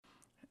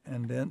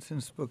And dance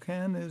in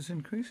Spokane is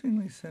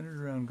increasingly centered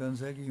around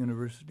Gonzaga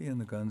University and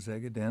the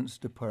Gonzaga Dance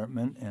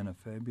Department and a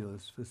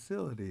fabulous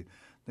facility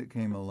that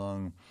came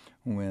along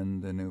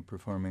when the new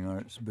Performing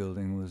Arts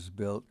building was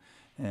built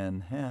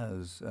and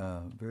has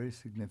a very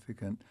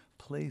significant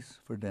place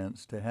for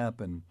dance to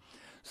happen.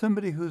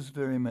 Somebody who's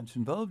very much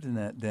involved in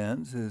that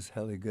dance is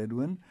Halle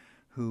Goodwin,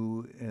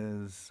 who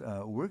is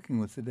working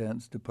with the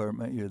dance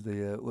department. You're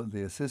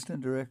the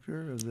assistant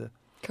director of the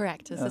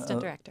Correct,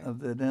 assistant director. Of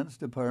the dance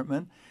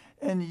department.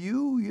 And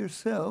you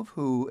yourself,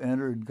 who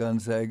entered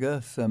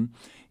Gonzaga some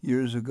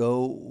years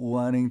ago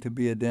wanting to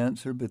be a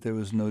dancer, but there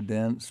was no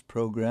dance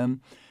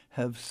program,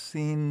 have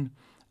seen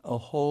a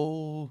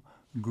whole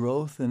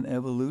growth and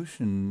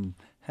evolution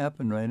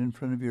happen right in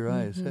front of your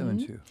eyes,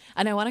 haven't you?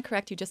 And I want to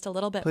correct you just a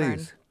little bit, Please.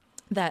 Verne,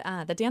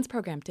 that the dance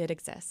program did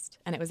exist,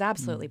 and it was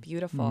absolutely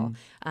beautiful.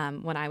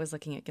 When I was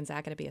looking at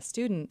Gonzaga to be a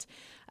student,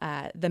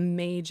 the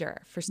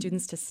major for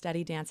students to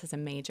study dance as a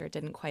major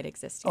didn't quite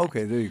exist yet.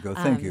 Okay, there you go.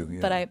 Thank you.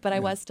 Yeah. But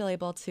I was still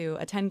able to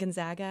attend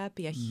Gonzaga,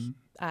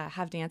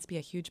 have dance be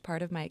a huge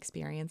part of my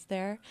experience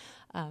there,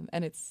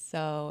 and it's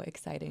so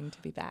exciting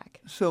to be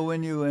back. So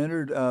when you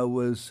entered,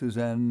 was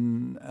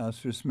Suzanne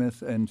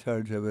Oster-Smith in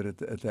charge of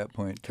it at that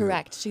point, too?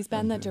 Correct. She's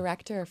been the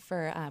director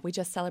for, we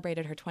just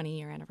celebrated her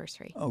 20-year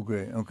anniversary. Oh,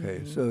 great. Okay.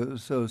 So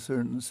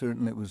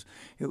certainly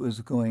it was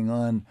going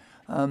on.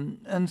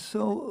 And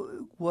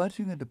so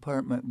watching a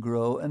department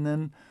grow and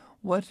then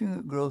watching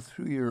it grow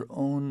through your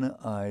own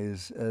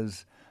eyes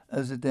as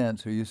a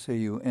dancer. You say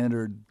you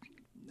entered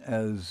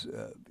as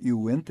you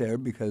went there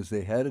because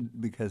they had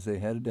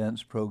a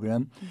dance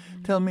program.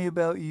 Tell me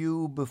about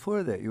you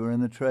before that. You were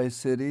in the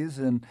Tri-Cities,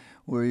 and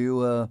were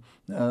you a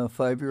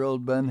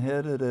 5-year-old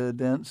bunhead at a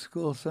dance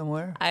school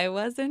somewhere? I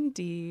was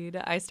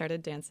indeed. I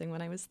started dancing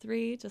when I was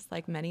 3, just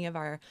like many of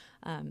our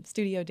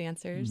studio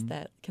dancers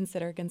that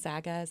consider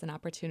Gonzaga as an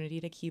opportunity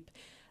to keep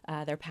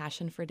their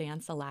passion for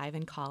dance alive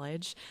in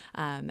college.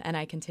 And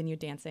I continued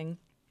dancing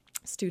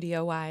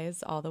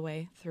studio-wise all the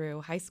way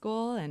through high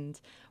school, and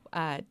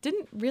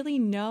didn't really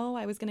know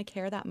I was going to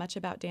care that much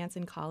about dance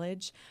in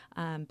college,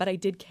 but I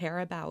did care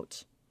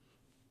about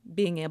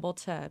being able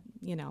to,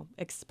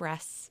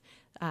 express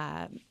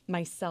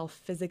myself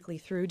physically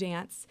through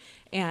dance.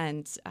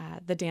 And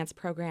the dance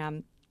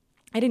program,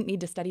 I didn't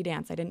need to study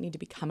dance. I didn't need to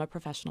become a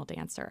professional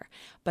dancer,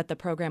 but the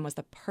program was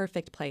the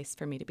perfect place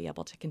for me to be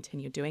able to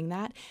continue doing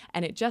that.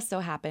 And it just so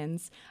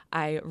happens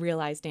I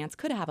realized dance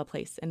could have a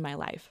place in my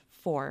life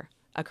for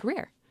a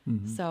career.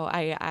 So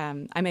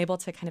I'm able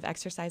to kind of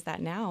exercise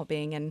that now,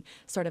 being in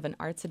sort of an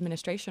arts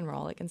administration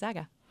role at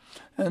Gonzaga.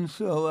 And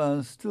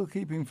so still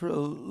keeping for a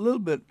little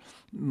bit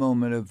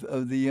moment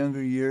of the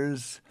younger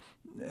years,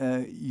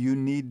 you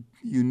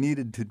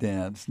needed to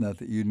dance. Not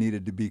that you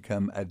needed to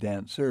become a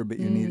dancer, but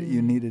you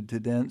needed to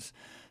dance.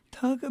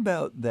 Talk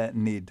about that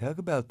need. Talk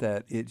about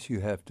that itch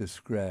you have to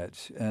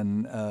scratch,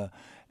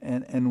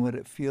 and what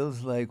it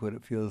feels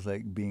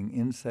like being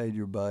inside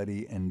your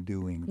body and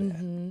doing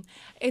that.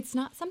 It's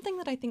not something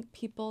that I think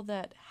people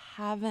that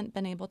haven't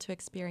been able to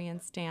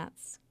experience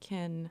dance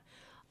can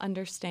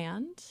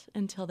understand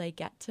until they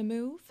get to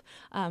move,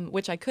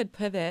 which I could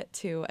pivot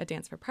to a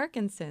Dance for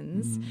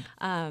Parkinson's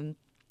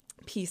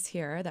piece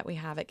here that we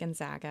have at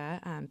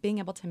Gonzaga, being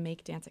able to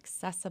make dance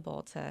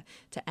accessible to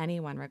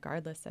anyone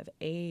regardless of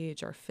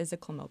age or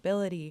physical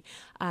mobility.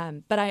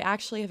 But I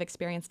actually have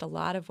experienced a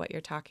lot of what you're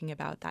talking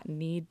about, that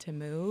need to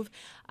move,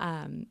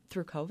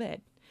 through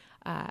COVID.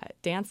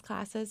 Dance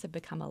classes have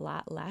become a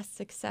lot less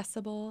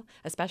accessible,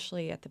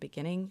 especially at the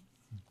beginning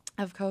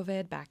of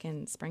COVID back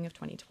in spring of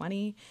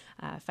 2020.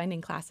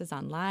 Finding classes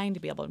online to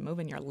be able to move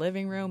in your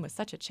living room was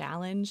such a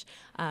challenge.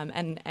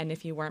 And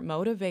if you weren't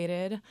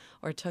motivated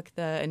or took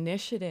the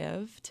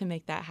initiative to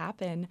make that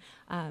happen,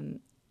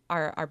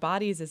 our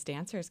bodies as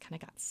dancers kind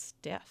of got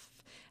stiff.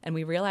 And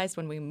we realized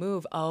when we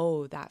move,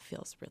 oh, that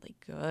feels really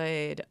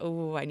good.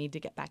 Oh, I need to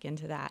get back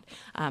into that.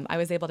 I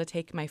was able to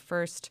take my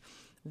first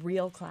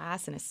real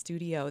class in a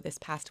studio this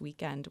past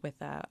weekend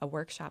with a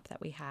workshop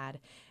that we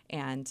had.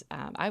 And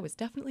I was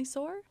definitely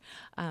sore,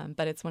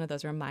 but it's one of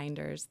those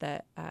reminders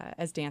that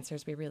as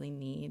dancers, we really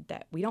need,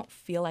 that we don't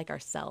feel like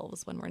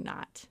ourselves when we're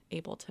not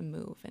able to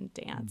move and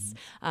dance.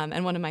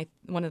 And one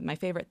of my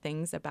favorite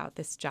things about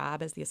this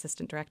job as the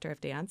assistant director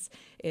of dance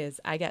is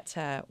I get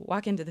to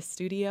walk into the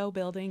studio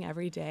building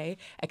every day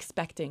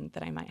expecting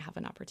that I might have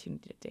an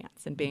opportunity to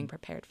dance and being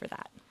prepared for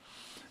that.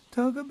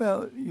 Talk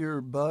about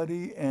your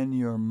body and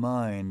your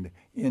mind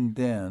in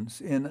dance.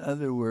 In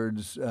other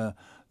words,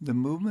 the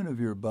movement of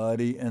your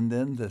body and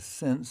then the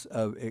sense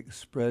of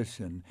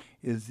expression.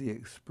 Is the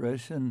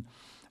expression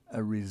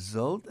a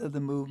result of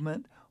the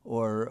movement,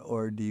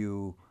 or do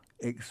you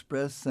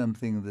express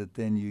something that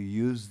then you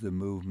use the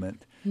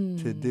movement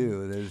to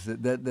do?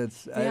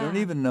 That's I don't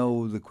even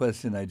know the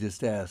question I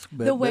just asked,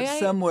 but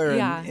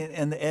somewhere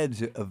in the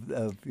edge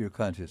of your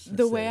consciousness.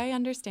 The way I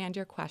understand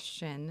your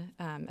question,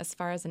 as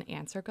far as an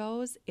answer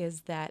goes,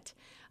 is that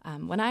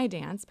when I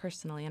dance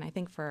personally, and I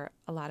think for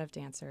a lot of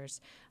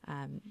dancers,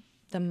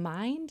 the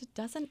mind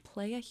doesn't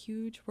play a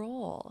huge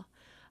role.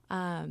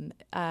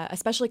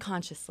 especially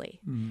consciously.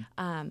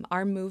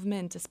 Our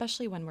movement,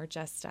 especially when we're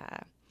just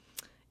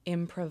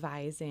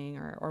improvising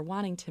or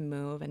wanting to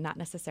move and not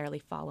necessarily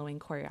following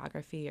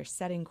choreography or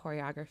setting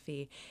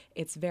choreography,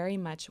 it's very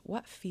much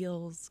what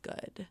feels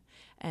good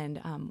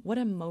and what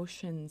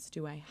emotions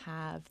do I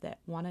have that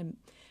want to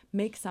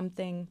make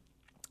something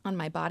on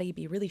my body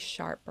be really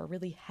sharp or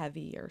really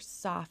heavy or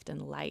soft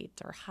and light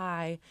or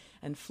high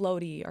and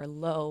floaty or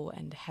low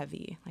and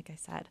heavy, like I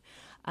said.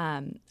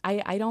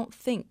 I don't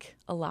think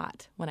a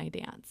lot when I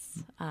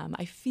dance.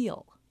 I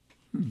feel.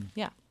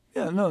 Yeah.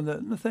 Yeah, no,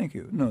 no, thank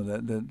you. No,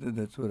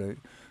 that's what I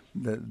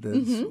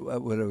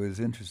was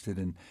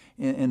interested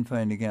in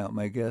finding out.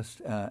 My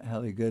guest,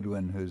 Halle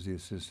Goodwin, who's the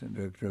assistant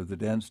director of the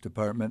dance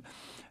department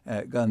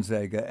at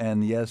Gonzaga,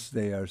 and yes,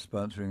 they are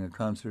sponsoring a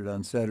concert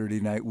on Saturday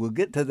night. We'll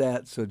get to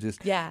that, so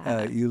just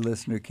you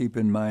listener, keep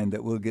in mind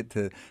that we'll get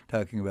to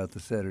talking about the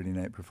Saturday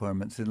night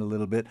performance in a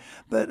little bit.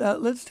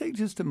 But let's take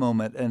just a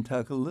moment and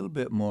talk a little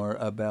bit more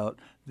about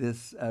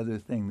this other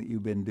thing that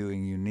you've been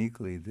doing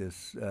uniquely,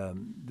 this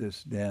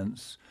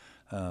dance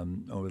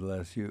over the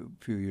last few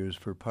years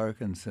for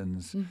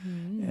Parkinson's,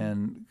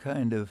 and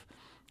kind of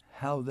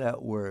how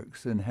that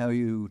works and how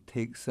you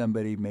take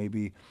somebody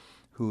maybe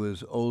who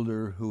is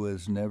older, who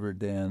has never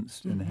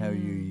danced, and how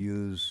you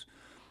use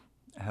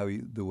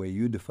the way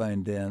you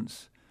define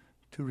dance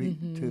to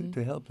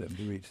help them,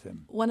 to reach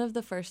them. One of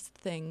the first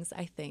things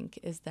I think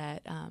is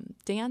that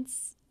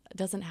dance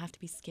doesn't have to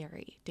be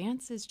scary.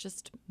 Dance is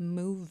just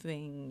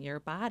moving your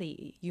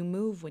body. You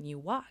move when you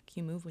walk.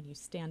 You move when you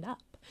stand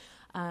up.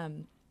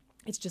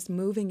 It's just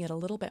moving it a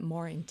little bit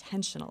more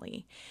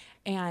intentionally.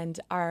 And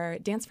our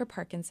Dance for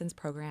Parkinson's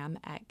program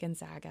at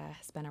Gonzaga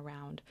has been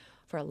around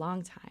for a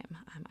long time.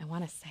 I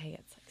want to say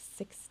it's like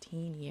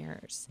 16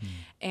 years.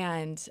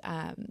 And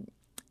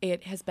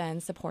it has been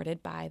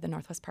supported by the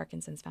Northwest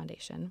Parkinson's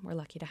Foundation. We're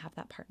lucky to have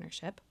that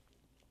partnership.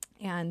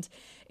 And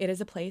it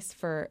is a place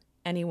for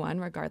anyone,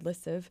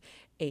 regardless of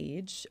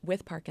age,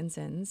 with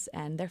Parkinson's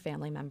and their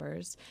family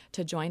members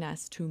to join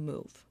us to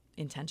move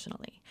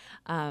intentionally.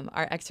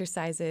 Our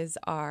exercises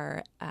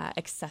are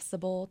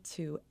accessible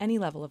to any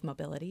level of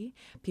mobility,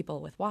 people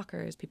with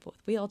walkers, people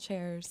with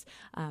wheelchairs,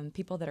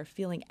 people that are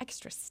feeling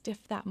extra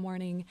stiff that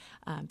morning.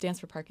 Dance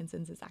for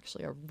Parkinson's is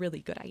actually a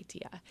really good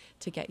idea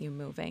to get you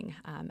moving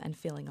and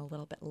feeling a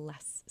little bit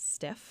less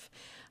stiff.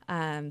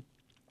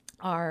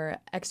 Our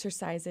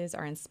exercises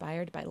are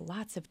inspired by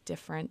lots of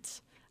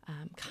different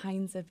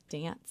kinds of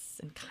dance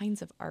and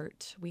kinds of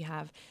art. We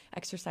have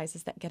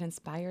exercises that get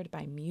inspired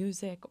by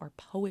music or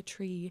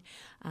poetry,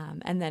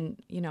 and then,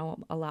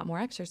 a lot more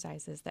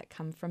exercises that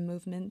come from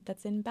movement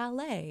that's in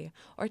ballet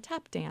or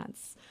tap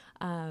dance,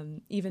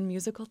 even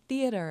musical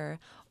theater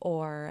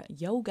or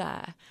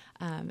yoga.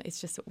 It's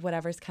just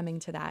whatever's coming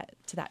to that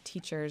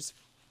teacher's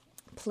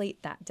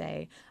plate that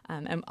day,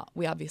 and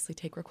we obviously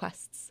take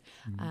requests.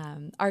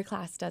 Our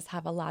class does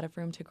have a lot of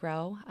room to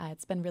grow.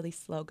 It's been really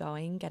slow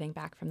going getting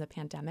back from the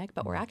pandemic,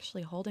 but we're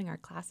actually holding our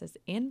classes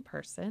in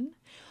person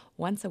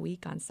once a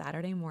week on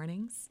Saturday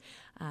mornings,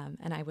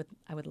 and I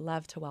would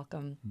love to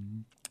welcome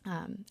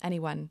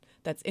anyone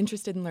that's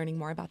interested in learning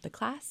more about the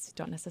class. You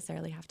don't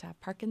necessarily have to have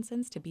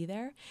Parkinson's to be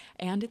there,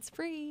 and it's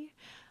free.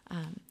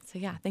 So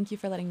thank you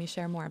for letting me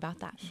share more about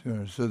that.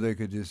 Sure. So they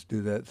could just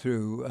do that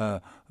through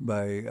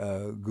by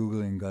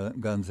Googling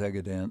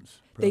Gonzaga Dance.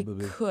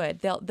 Probably. They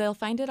could. They'll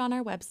find it on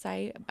our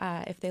website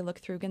if they look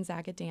through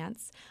Gonzaga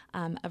Dance.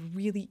 A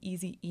really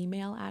easy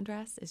email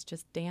address is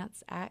just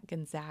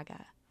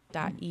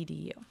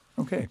dance@gonzaga.edu.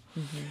 Okay.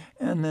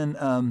 And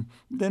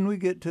then we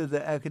get to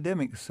the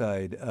academic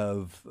side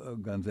of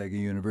Gonzaga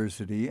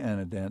University and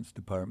a dance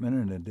department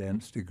and a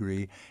dance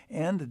degree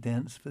and a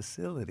dance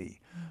facility.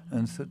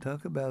 And so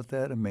talk about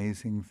that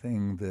amazing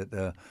thing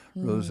that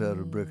rose out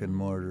of brick and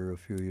mortar a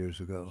few years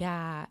ago.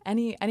 Yeah.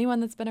 Anyone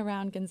that's been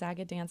around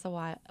Gonzaga Dance a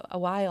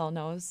while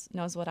knows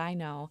what I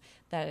know,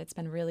 that it's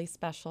been really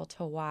special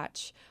to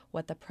watch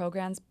what the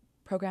program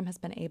has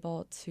been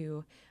able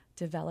to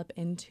develop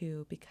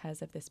into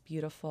because of this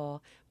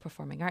beautiful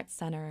performing arts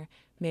center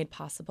made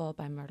possible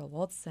by Myrtle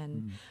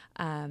Woldson.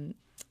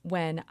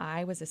 When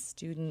I was a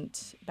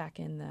student back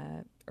in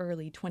the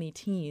early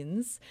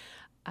 20-teens,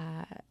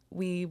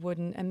 we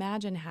wouldn't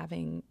imagine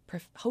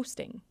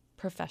hosting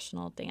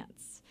professional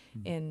dance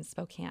in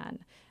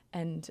Spokane.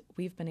 And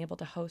we've been able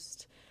to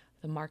host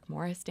the Mark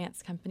Morris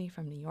Dance Company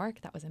from New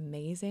York. That was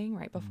amazing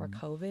right before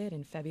COVID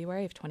in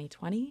February of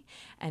 2020.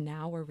 And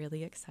now we're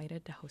really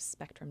excited to host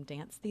Spectrum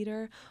Dance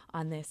Theater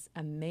on this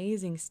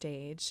amazing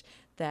stage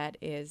that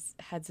is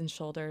heads and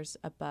shoulders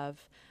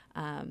above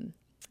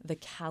the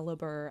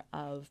caliber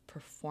of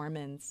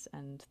performance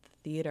and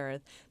theater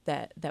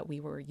that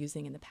we were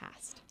using in the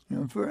past.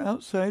 For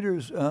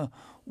outsiders,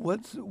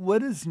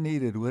 what is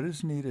needed? What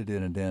is needed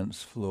in a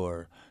dance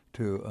floor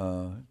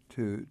to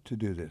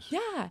do this?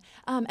 Yeah,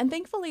 and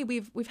thankfully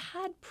we've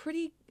had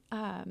pretty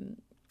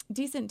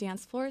decent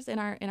dance floors in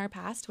our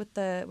past with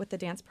the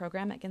dance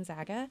program at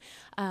Gonzaga,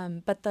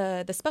 but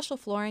the special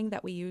flooring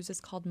that we use is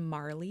called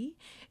Marley.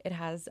 It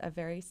has a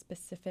very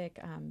specific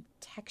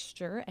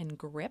texture and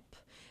grip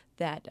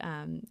that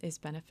is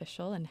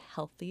beneficial and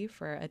healthy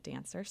for a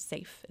dancer.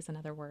 Safe is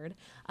another word.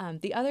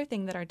 The other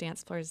thing that our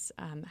dance floors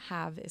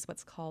have is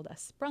what's called a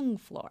sprung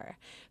floor.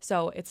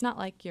 So it's not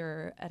like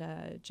you're at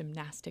a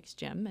gymnastics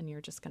gym and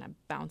you're just going to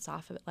bounce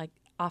off of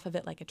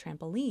it like a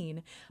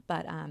trampoline,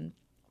 but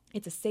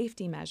it's a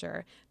safety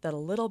measure that a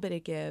little bit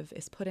of give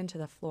is put into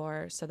the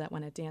floor so that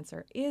when a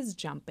dancer is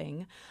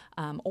jumping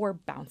or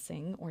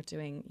bouncing or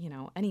doing,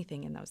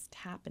 anything in those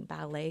tap and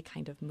ballet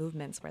kind of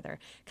movements where they're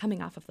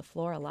coming off of the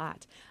floor a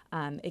lot,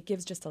 it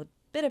gives just a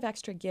bit of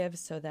extra give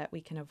so that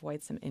we can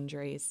avoid some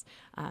injuries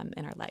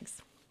in our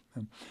legs.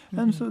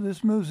 And so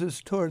this moves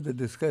us toward the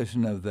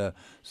discussion of the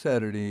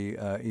Saturday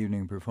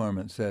evening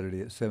performance,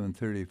 Saturday at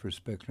 7:30 for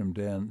Spectrum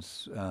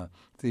Dance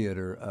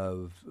Theater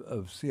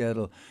of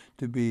Seattle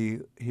to be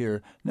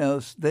here. Now,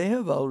 they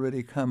have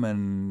already come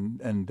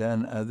and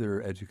done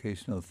other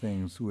educational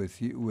things with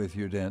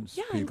your dance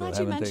Yeah, people, I'm glad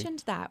you haven't they?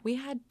 mentioned that. We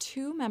had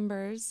 2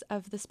 members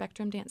of the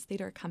Spectrum Dance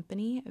Theater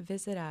Company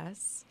visit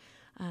us.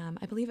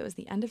 I believe it was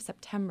the end of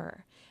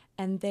September.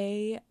 And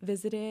they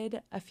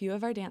visited a few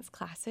of our dance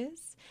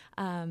classes,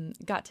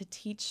 got to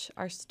teach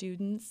our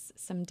students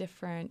some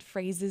different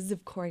phrases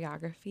of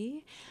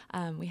choreography.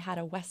 We had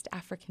a West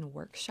African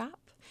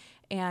workshop.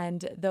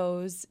 And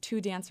those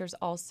 2 dancers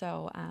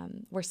also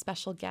were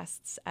special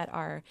guests at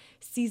our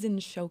season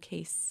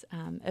showcase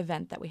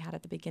event that we had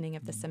at the beginning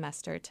of the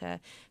semester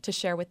to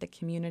share with the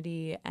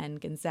community and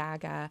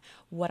Gonzaga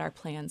what our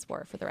plans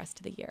were for the rest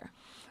of the year.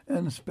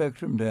 And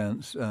Spectrum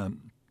Dance,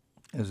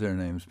 is their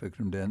name,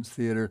 Spectrum Dance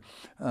Theater.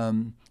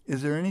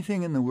 Is there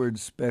anything in the word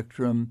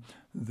spectrum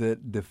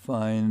that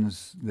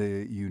defines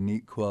the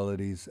unique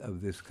qualities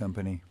of this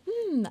company?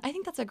 I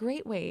think that's a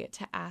great way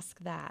to ask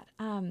that.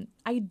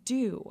 I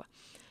do.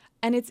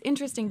 And it's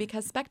interesting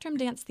because Spectrum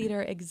Dance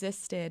Theater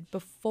existed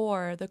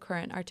before the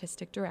current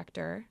artistic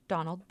director,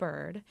 Donald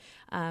Byrd,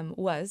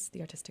 was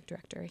the artistic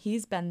director.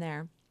 He's been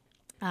there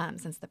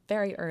since the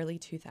very early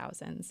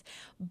 2000s.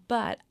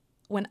 But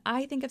when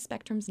I think of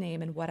Spectrum's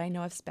name and what I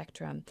know of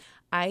Spectrum,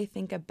 I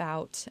think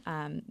about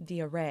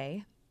the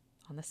array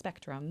on the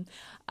spectrum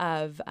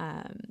of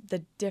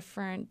the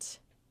different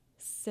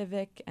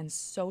civic and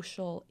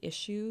social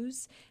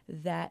issues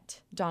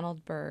that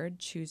Donald Byrd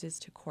chooses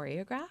to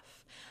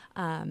choreograph.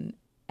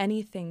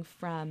 Anything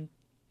from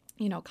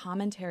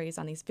commentaries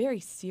on these very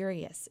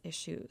serious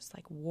issues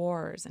like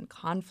wars and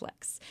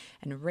conflicts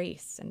and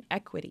race and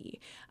equity.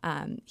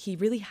 He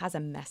really has a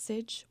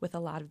message with a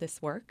lot of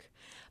this work,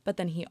 but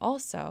then he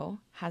also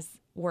has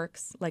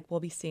works like we'll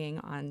be seeing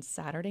on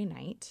Saturday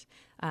night.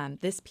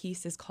 This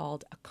piece is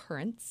called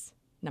Occurrence,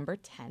 number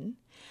 10.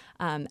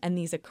 And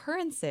these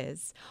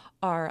occurrences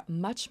are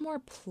much more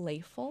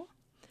playful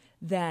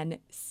than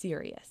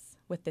serious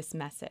with this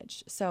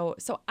message. So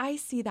I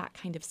see that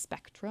kind of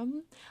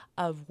spectrum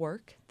of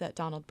work that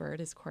Donald Byrd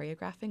is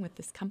choreographing with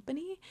this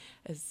company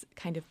as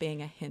kind of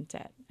being a hint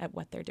at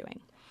what they're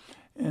doing.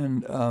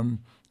 And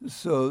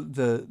so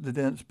the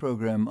dance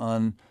program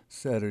on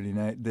Saturday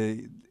night,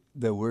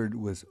 the word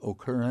was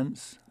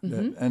occurrence.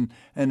 Mm-hmm.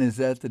 And is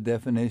that the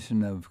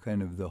definition of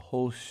kind of the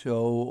whole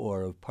show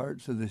or of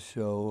parts of the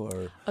show?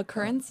 Or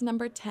Occurrence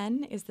number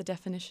 10 is the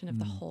definition of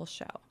the whole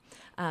show.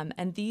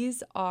 And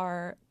these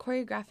are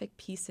choreographic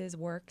pieces,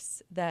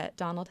 works that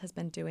Donald has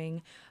been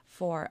doing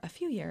for a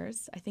few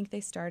years. I think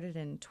they started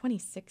in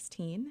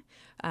 2016,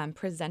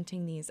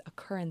 presenting these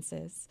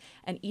occurrences.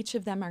 And each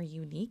of them are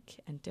unique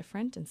and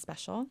different and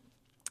special.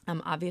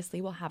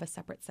 Obviously, we'll have a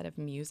separate set of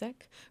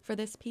music for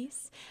this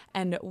piece.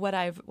 And what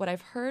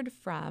I've heard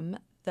from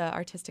the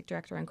artistic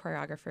director and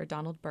choreographer,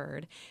 Donald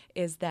Byrd,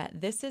 is that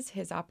this is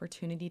his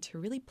opportunity to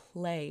really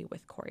play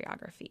with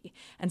choreography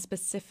and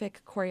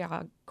specific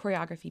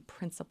choreography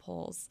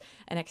principles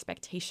and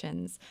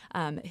expectations.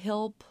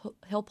 He'll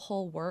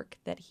pull work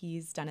that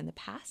he's done in the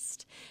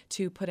past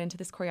to put into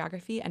this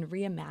choreography and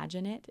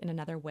reimagine it in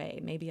another way.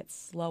 Maybe it's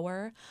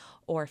slower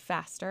or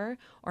faster,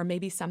 or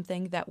maybe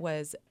something that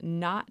was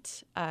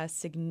not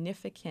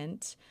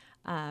significant,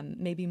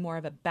 maybe more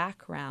of a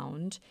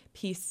background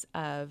piece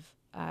of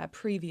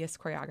previous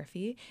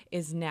choreography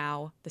is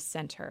now the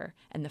center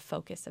and the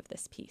focus of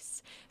this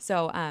piece.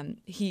 So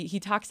he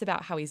talks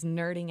about how he's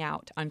nerding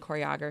out on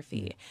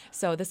choreography.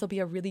 So this will be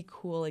a really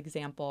cool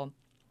example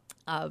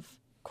of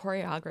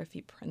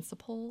choreography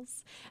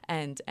principles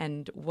and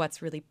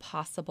what's really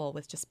possible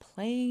with just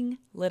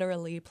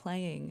literally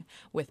playing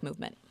with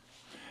movement.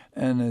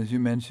 And as you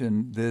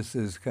mentioned, this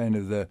is kind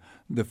of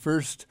the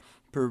first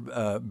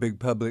big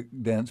public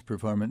dance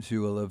performance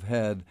you will have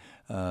had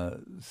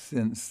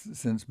since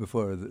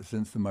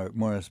the Mark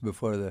Morris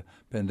before the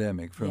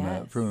pandemic from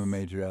a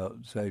major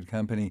outside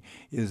company.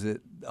 Is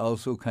it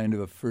also kind of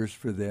a first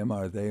for them?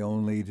 Are they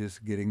only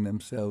just getting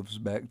themselves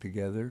back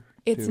together?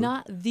 It's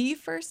not the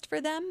first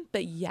for them,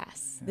 but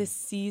yes, this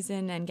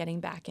season and getting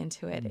back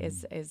into it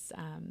is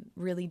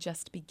really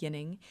just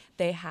beginning.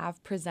 They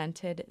have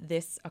presented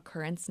this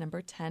occurrence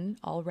number 10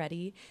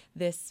 already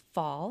this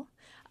fall,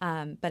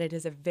 but it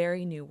is a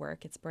very new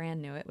work. It's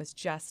brand new. It was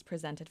just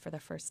presented for the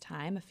first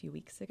time a few weeks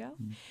weeks ago.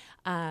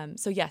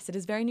 So yes, it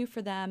is very new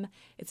for them.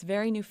 It's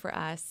very new for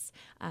us.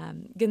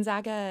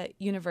 Gonzaga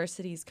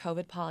University's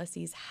COVID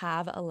policies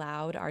have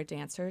allowed our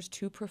dancers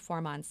to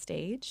perform on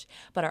stage,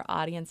 but our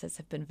audiences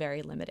have been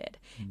very limited.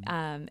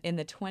 In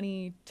the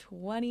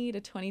 2020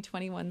 to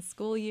 2021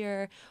 school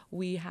year,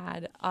 we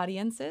had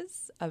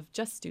audiences of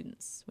just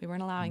students. We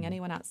weren't allowing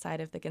anyone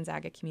outside of the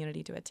Gonzaga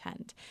community to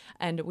attend.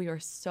 And we were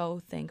so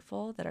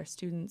thankful that our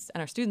students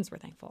were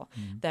thankful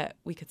that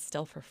we could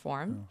still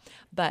perform.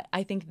 But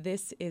I think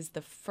this is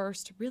the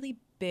first really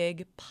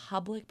big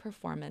public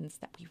performance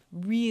that we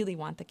really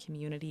want the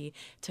community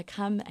to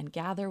come and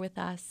gather with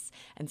us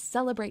and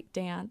celebrate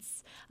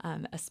dance,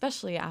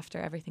 especially after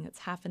everything that's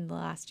happened the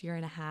last year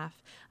and a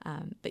half.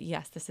 But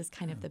yes, this is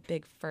kind of the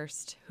big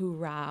first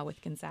hoorah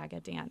with Gonzaga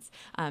Dance.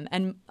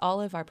 And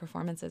all of our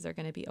performances are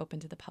going to be open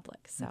to the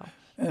public. So.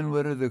 And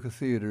what are the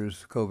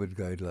theater's COVID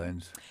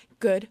guidelines?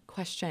 Good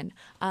question.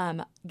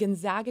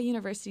 Gonzaga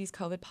University's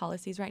COVID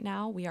policies right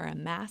now, we are a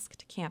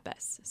masked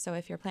campus. So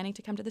if you're planning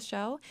to come to the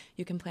show,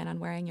 you can plan on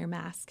wearing your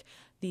mask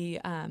the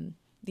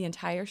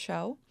entire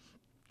show.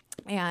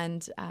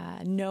 And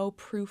no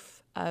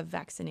proof of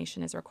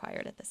vaccination is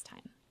required at this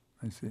time.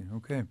 I see.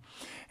 Okay,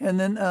 and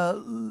then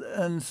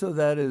and so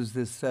that is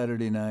this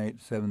Saturday night,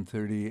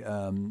 7:30,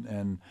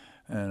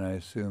 and I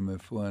assume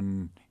if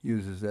one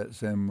uses that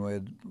same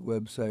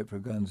website for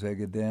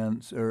Gonzaga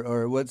Dance,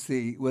 or what's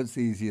the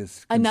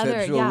easiest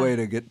conceptual way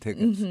to get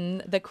tickets?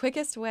 The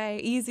quickest way,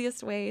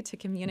 easiest way to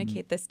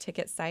communicate this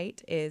ticket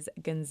site is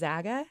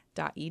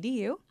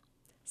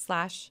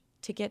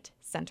gonzaga.edu/ticket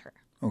center.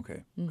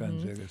 Okay,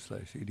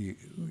 Gonzaga/edu,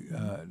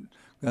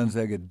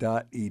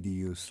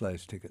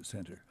 Gonzaga.edu/ticket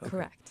center. Okay.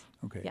 Correct.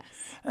 Okay. Yes.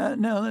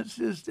 Now let's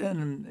just,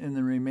 in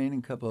the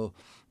remaining few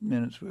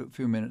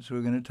minutes,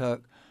 we're going to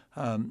talk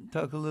a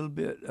little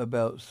bit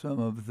about some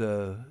of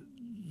the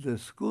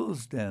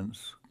school's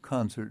dance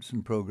concerts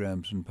and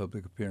programs and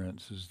public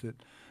appearances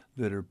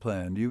that are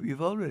planned.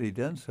 You've already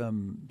done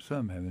some,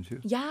 haven't you?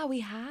 Yeah,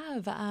 we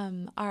have.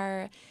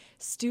 Our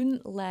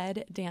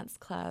student-led dance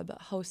club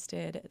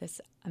hosted this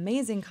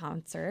amazing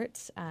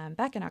concert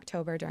back in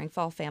October during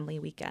Fall Family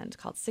Weekend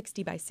called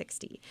 60 by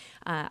 60.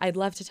 I'd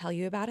love to tell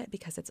you about it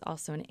because it's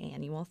also an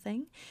annual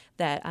thing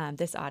that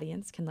this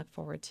audience can look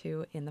forward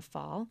to in the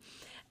fall.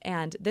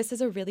 And this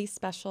is a really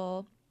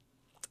special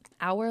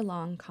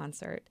hour-long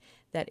concert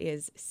that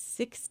is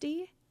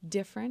 60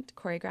 different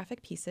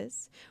choreographic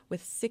pieces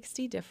with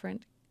 60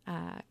 different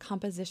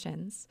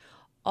compositions,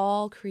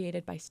 all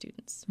created by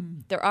students.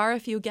 There are a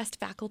few guest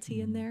faculty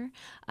in there,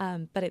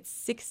 but it's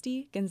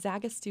 60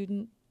 Gonzaga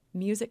student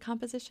music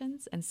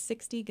compositions and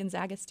 60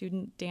 Gonzaga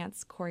student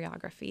dance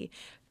choreography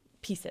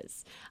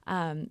pieces.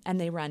 And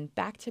they run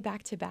back to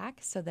back to back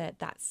so that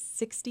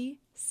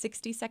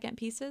 60-second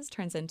pieces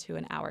turns into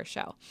an hour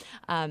show.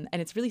 And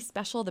it's really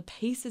special. The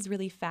pace is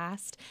really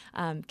fast,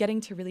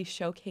 getting to really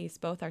showcase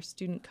both our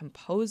student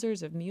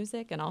composers of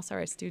music and also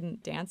our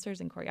student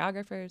dancers and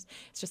choreographers.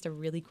 It's just a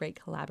really great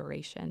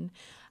collaboration.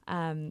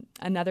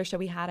 Another show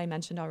we had, I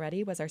mentioned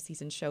already, was our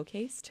season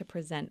showcase to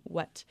present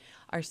what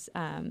our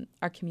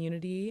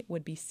community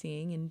would be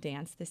seeing in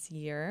dance this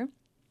year.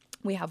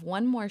 We have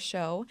one more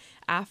show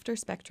after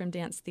Spectrum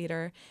Dance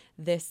Theater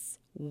this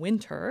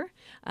winter.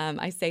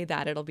 I say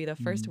that it'll be the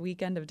first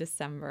weekend of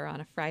December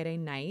on a Friday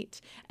night,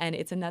 and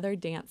it's another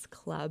dance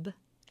club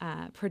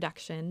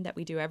production that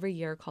we do every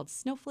year called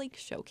Snowflake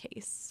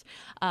Showcase.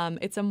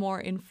 It's a more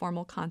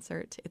informal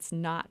concert. It's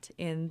not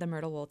in the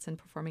Myrtle Woolton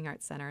Performing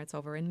Arts Center. It's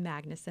over in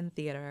Magnuson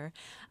Theater,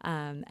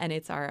 and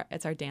it's our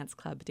dance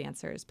club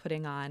dancers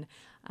putting on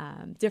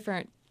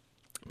different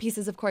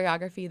pieces of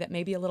choreography that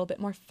may be a little bit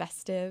more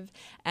festive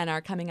and are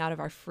coming out of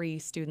our free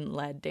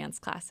student-led dance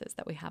classes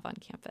that we have on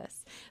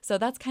campus. So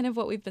that's kind of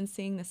what we've been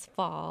seeing this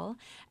fall.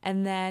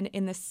 And then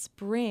in the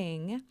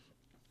spring,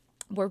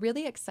 we're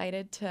really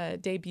excited to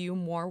debut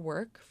more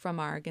work from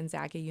our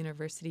Gonzaga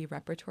University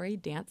repertory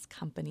dance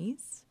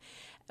companies.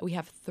 We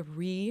have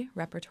 3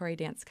 repertory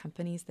dance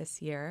companies this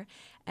year,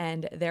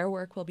 and their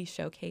work will be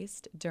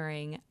showcased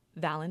during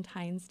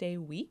Valentine's Day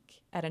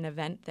week at an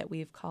event that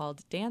we've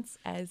called Dance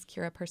as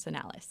Cura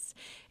Personalis.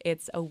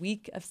 It's a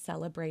week of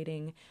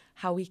celebrating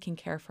how we can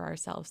care for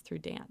ourselves through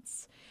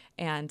dance.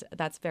 And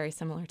that's very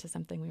similar to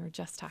something we were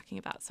just talking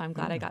about. So I'm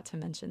glad I got to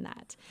mention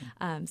that.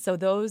 So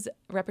those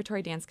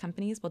repertory dance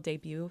companies will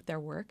debut their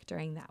work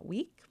during that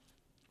week.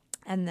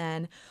 And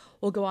then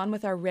we'll go on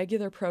with our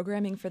regular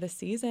programming for the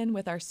season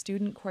with our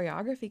student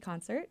choreography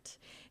concert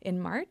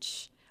in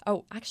March.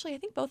 Oh, actually, I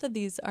think both of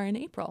these are in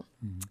April.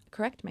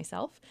 Correct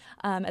myself.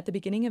 At the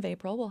beginning of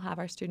April, we'll have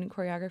our student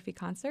choreography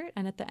concert.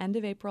 And at the end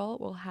of April,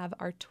 we'll have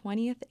our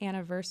 20th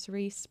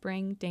anniversary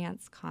spring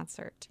dance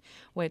concert,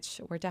 which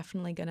we're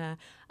definitely going to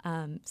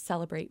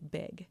celebrate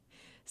big.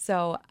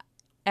 So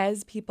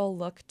as people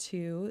look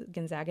to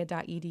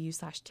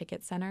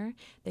gonzaga.edu/ticket center,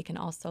 they can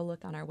also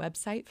look on our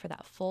website for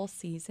that full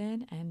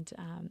season and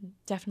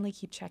definitely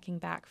keep checking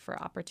back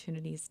for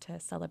opportunities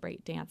to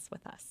celebrate dance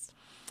with us.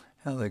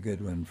 Halle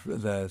Goodwin,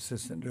 the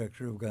Assistant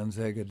Director of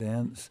Gonzaga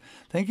Dance.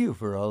 Thank you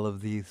for all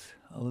of these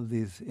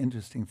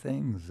interesting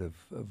things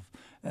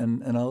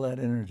and all that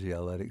energy,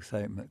 all that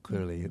excitement.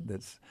 Clearly,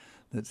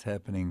 that's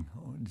happening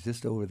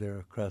just over there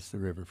across the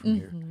river from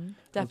here.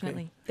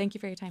 Definitely. Okay. Thank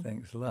you for your time.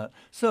 Thanks a lot.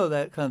 So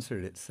that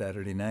concert, it's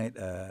Saturday night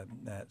at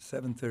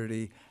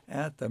 7:30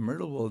 at the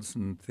Myrtle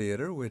Woldson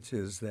Theater, which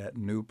is that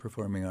new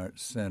performing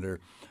arts center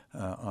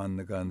on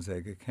the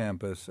Gonzaga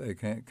campus,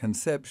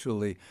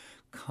 conceptually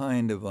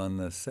kind of on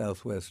the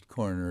southwest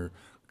corner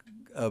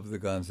of the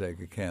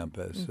Gonzaga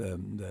campus,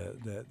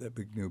 the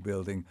big new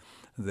building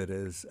that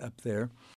is up there.